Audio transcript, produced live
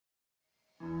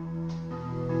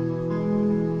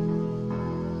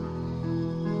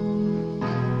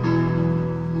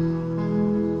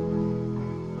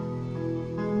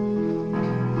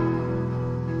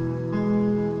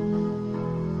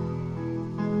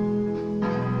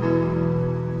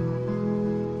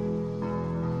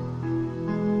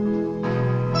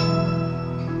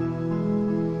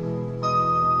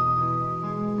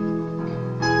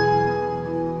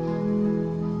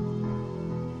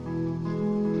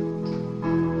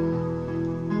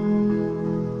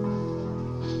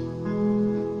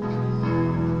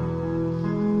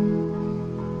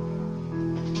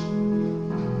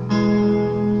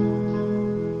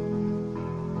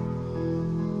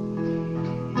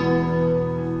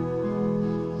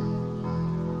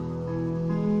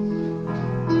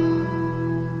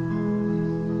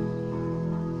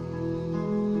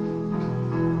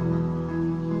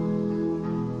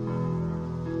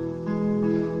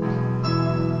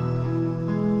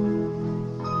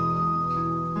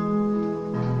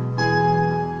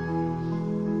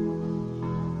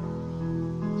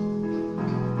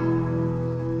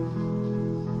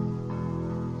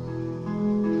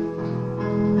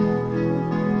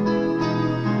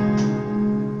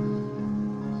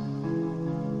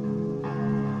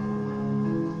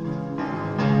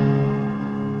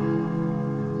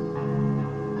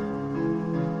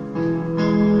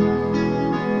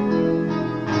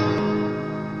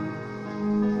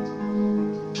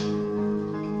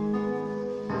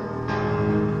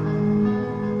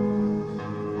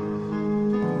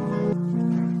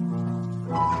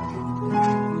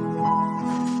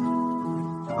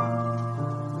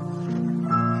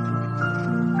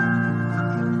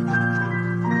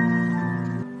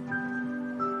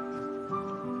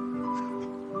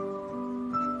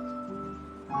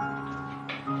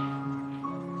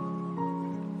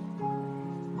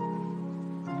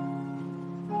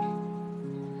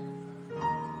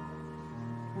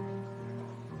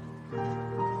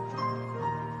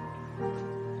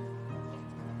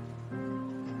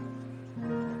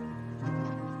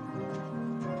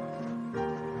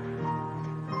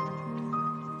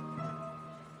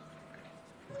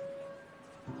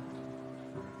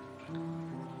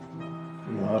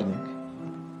morning.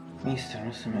 Mr.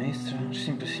 Maestro,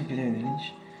 sempre David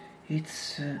Lynch.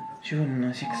 It's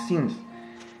June 16th,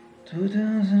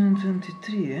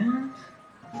 2023,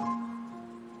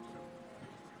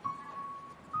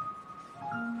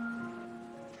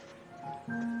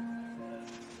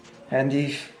 and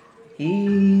if he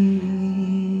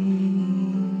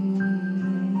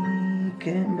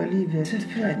can believe it, it's a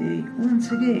Friday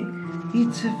once again.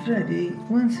 It's a Friday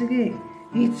once again.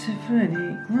 It's a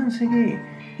Friday once again.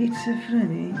 It's a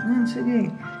Friday once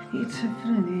again. It's a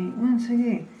Friday once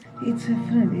again. It's a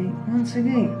Friday once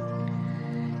again.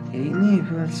 In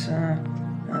Naples,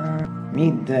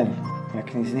 middle,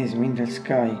 like in Sneeze, middle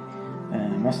sky,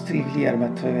 mostly clear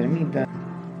but however middle,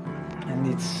 and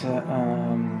it's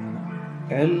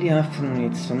early afternoon,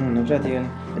 it's noon, practical.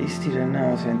 It's still right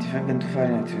now 75 to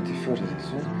Fahrenheit, 24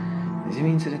 Celsius. This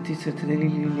means that it's at the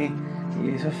lily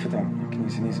soft down, like in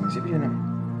Sneeze,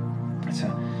 it's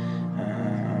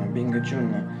being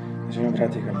June, sono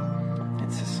practical.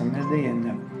 It's a summer day and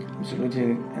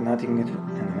absolutely nothing to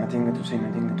say,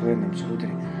 nothing to add,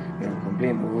 absolutely. We don't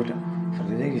complain over for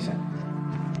the days.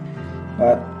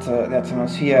 But the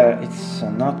atmosphere, it's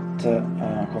not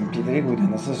completely good,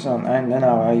 and the sun, and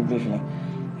now I briefly,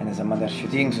 and there's some other few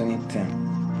things on it.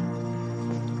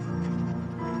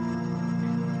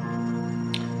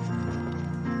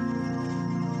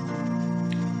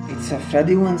 It's a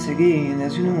Friday once again,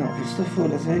 as you know, first of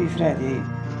all, it's very Friday.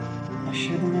 I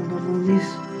should remember all this.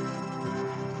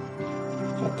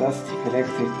 Fantastic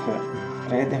electric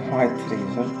red and white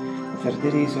razor. For the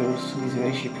razor also is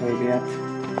very cheap I get.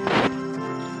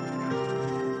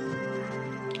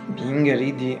 Being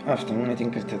ready afternoon, I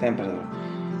think at the temperature.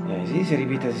 It's easy to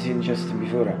repeat as I said just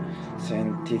before.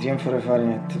 73 for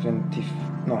Fahrenheit,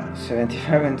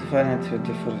 75 and Fahrenheit,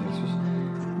 24 Celsius.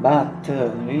 But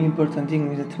the really important thing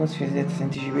with the atmosphere is that it's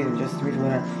anticipated just before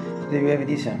the have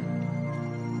this.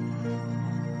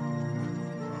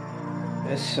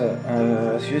 Yes,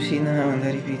 as you see now, and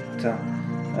I repeat,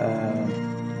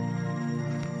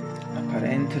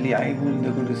 apparently I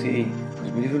could say it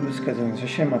was beautiful blue sky,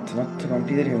 so but not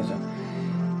completely rose.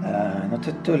 Not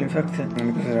at all, in fact,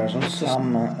 because there are also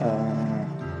some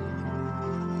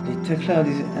little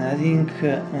cloudy, and I think,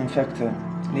 in fact,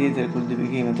 later could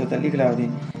become totally cloudy.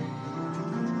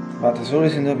 But as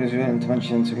always in the obvious, we haven't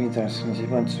mentioned the meters, as you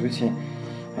want to see,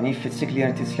 and if it's clear,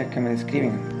 it's like I'm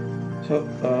screaming. So,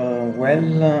 well,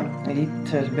 a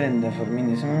little bend for me in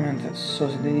this moment, so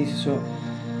se this, so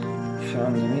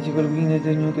from the mythical window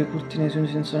del new curtain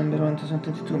since number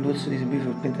 122, and also this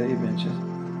beautiful painted benches.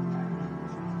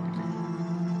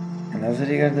 And as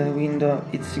regards the window,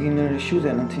 it's in the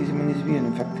shooter, not visible in this view,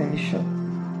 in fact, in the shot.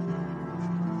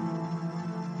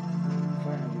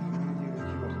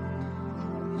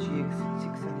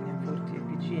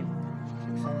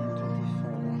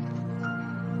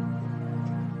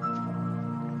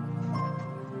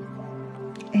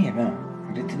 Well,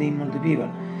 great day all the people.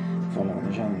 Follow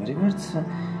the channel reports.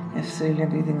 Essere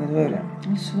greeting the area.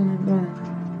 Also my brother.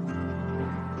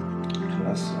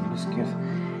 Plus on the skills.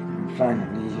 And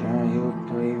finally, I hope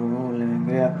you all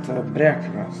have a great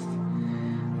breakfast.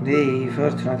 Today,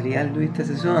 fortunately, I'll do it as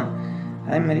a son.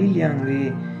 I'm really hungry,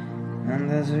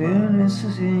 and as we always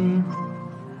say,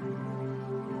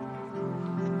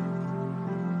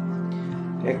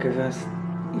 breakfast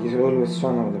is always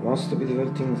one of the most beautiful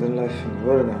things in life in the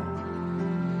world.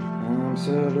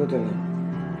 Absolutely.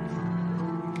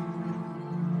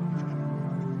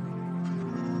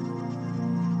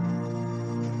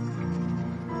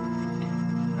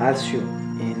 I'll see you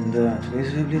in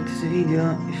today's latest video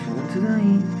if you want to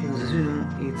die, because as you know,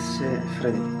 it's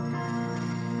Friday.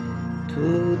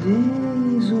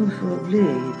 Today's all for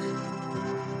blade.